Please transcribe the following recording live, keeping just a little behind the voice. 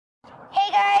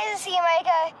see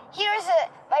Micah. Here's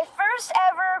my first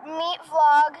ever meet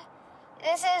vlog.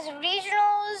 This is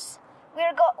regionals. We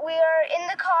are in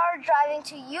the car driving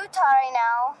to Utah right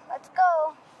now. Let's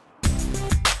go.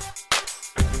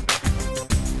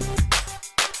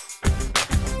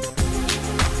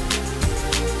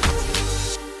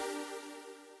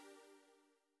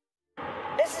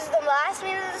 This is the last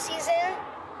meet of the season,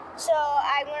 so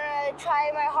I'm gonna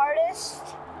try my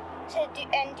hardest to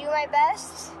do my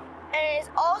best. And it is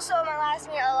also my last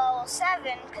meet at level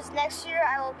 7, because next year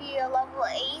I will be a level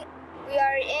 8. We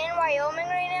are in Wyoming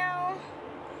right now,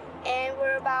 and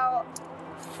we're about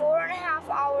 4.5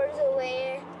 hours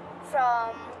away from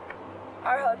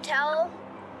our hotel.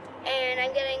 And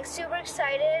I'm getting super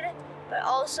excited, but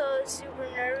also super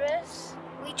nervous.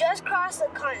 We just crossed the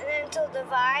Continental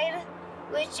Divide,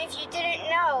 which, if you didn't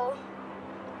know,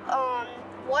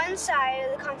 one side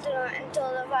of the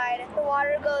Continental Divide, the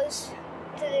water goes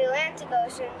to the Atlantic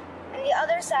Ocean, and the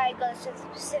other side goes to the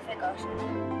Pacific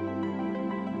Ocean.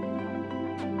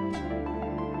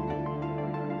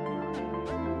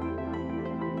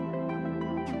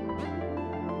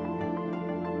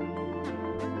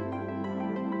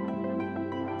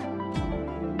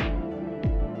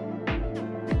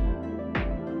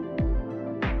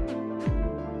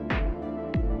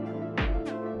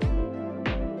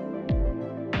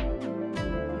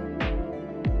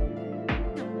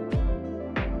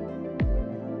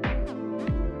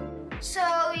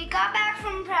 So we got back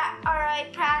from our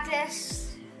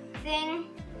practice thing,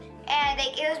 and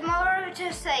it was more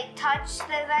just touch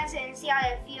the guys and see how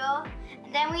they feel.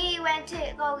 And then we went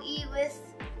to go eat with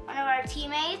one of our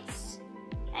teammates,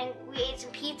 and we ate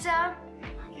some pizza.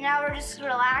 Now we're just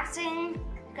relaxing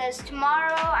because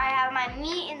tomorrow I have my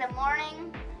meet in the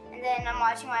morning, and then I'm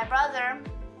watching my brother.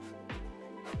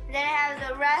 And then I have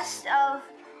the rest of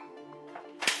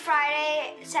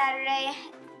Friday, Saturday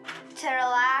to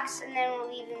relax, and then we're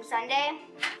leaving Sunday.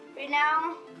 Right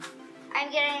now,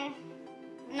 I'm getting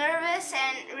nervous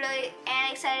and really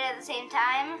excited at the same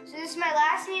time. So this is my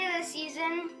last meet of the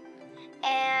season,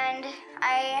 and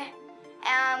I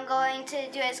am going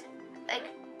to do it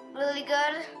really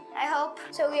good, I hope.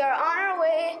 So we are on our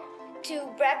way to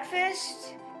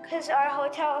breakfast because our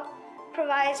hotel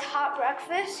provides hot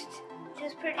breakfast, which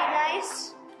is pretty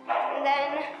nice. And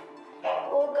then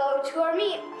we'll go to our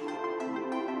meet.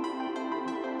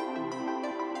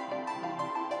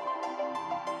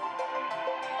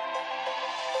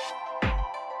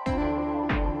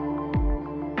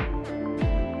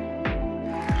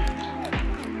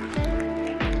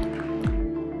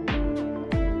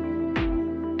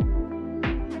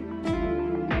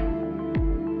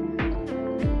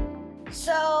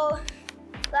 So,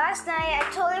 last night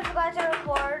I totally forgot to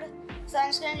record, so I'm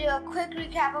just going to do a quick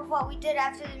recap of what we did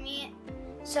after the meet.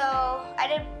 So, I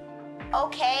did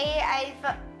okay. I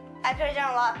could have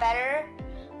done a lot better,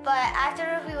 but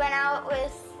after we went out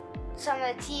with some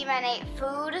of the team and ate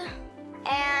food,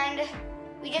 and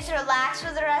we just relaxed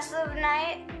for the rest of the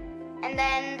night. And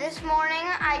then this morning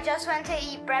I just went to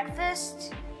eat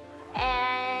breakfast,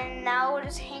 and now we're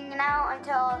just hanging out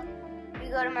until we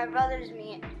go to my brother's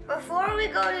meet. Before we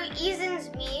go to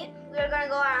Ethan's meet, we're going to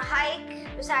go on a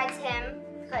hike besides him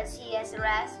because he has to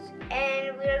rest.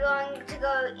 And we're going to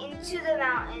go into the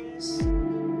mountains.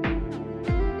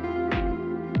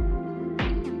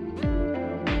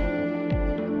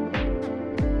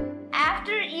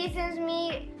 After Ethan's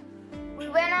meet, we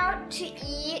went out to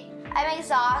eat. I'm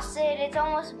exhausted. It's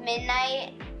almost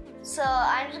midnight, so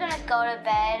I'm just going to go to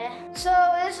bed. So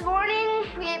this morning,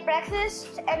 we ate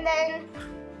breakfast, and then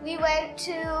we went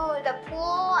to the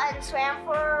pool and swam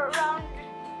for around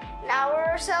an hour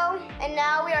or so. And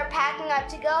now we are packing up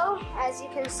to go. As you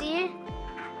can see,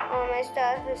 all my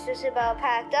stuff is just about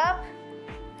packed up.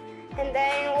 And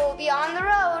then we'll be on the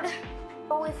road.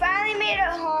 But we finally made it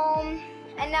home.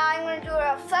 And now I'm going to do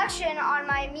a reflection on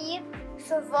my meet.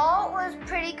 The vault was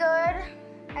pretty good.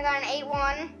 I got an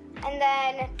 8-1. And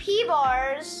then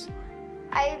P-bars,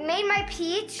 I made my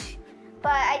peach,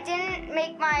 but I didn't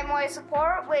make my Moy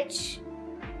support, which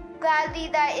gladly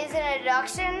that is an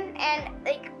deduction. And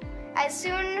as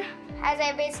soon as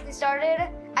I basically started,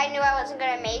 I knew I wasn't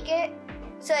gonna make it.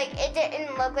 So it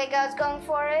didn't look like I was going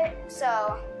for it.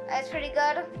 So that's pretty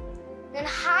good. Then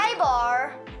high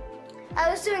bar, I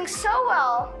was doing so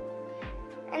well.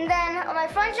 And then on my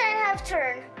front giant half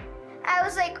turn, I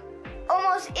was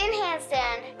almost in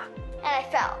handstand, and I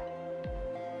fell.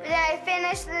 But then I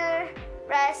finished the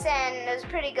rest, and it was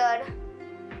pretty good.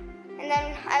 And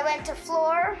then I went to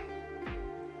floor.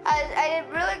 I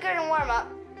did really good in warm-up.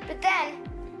 But then,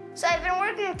 so I've been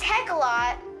working tech a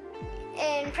lot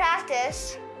in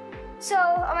practice. So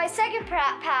on my second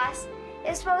pass,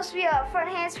 it's supposed to be a front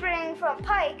handspring from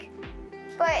pike,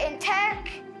 but in tech,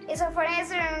 it's a front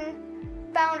handspring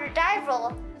bounder dive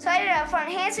roll. So I did a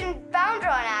front handspring bounder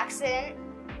on accident.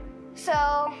 So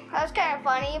that was kind of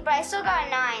funny, but I still got a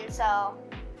 9, so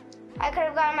I could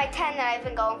have gotten my 10 that I've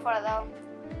been going for though.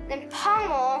 Then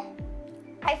pommel,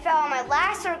 I fell on my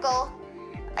last circle.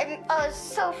 I was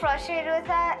so frustrated with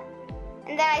that.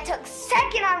 And then I took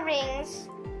second on rings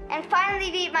and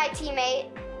finally beat my teammate.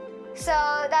 So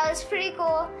that was pretty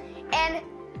cool. And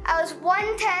I was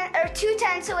 2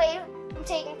 tenths away from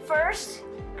taking first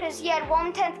because he had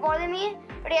 1 tenth more than me,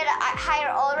 but he had a higher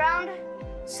all around.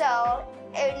 So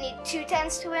it would need 2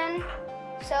 tenths to win.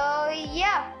 So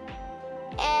yeah.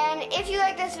 And if you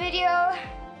like this video,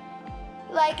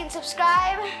 like and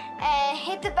subscribe and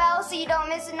hit the bell so you don't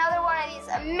miss another one of these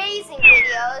amazing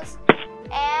videos.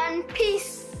 And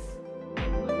peace.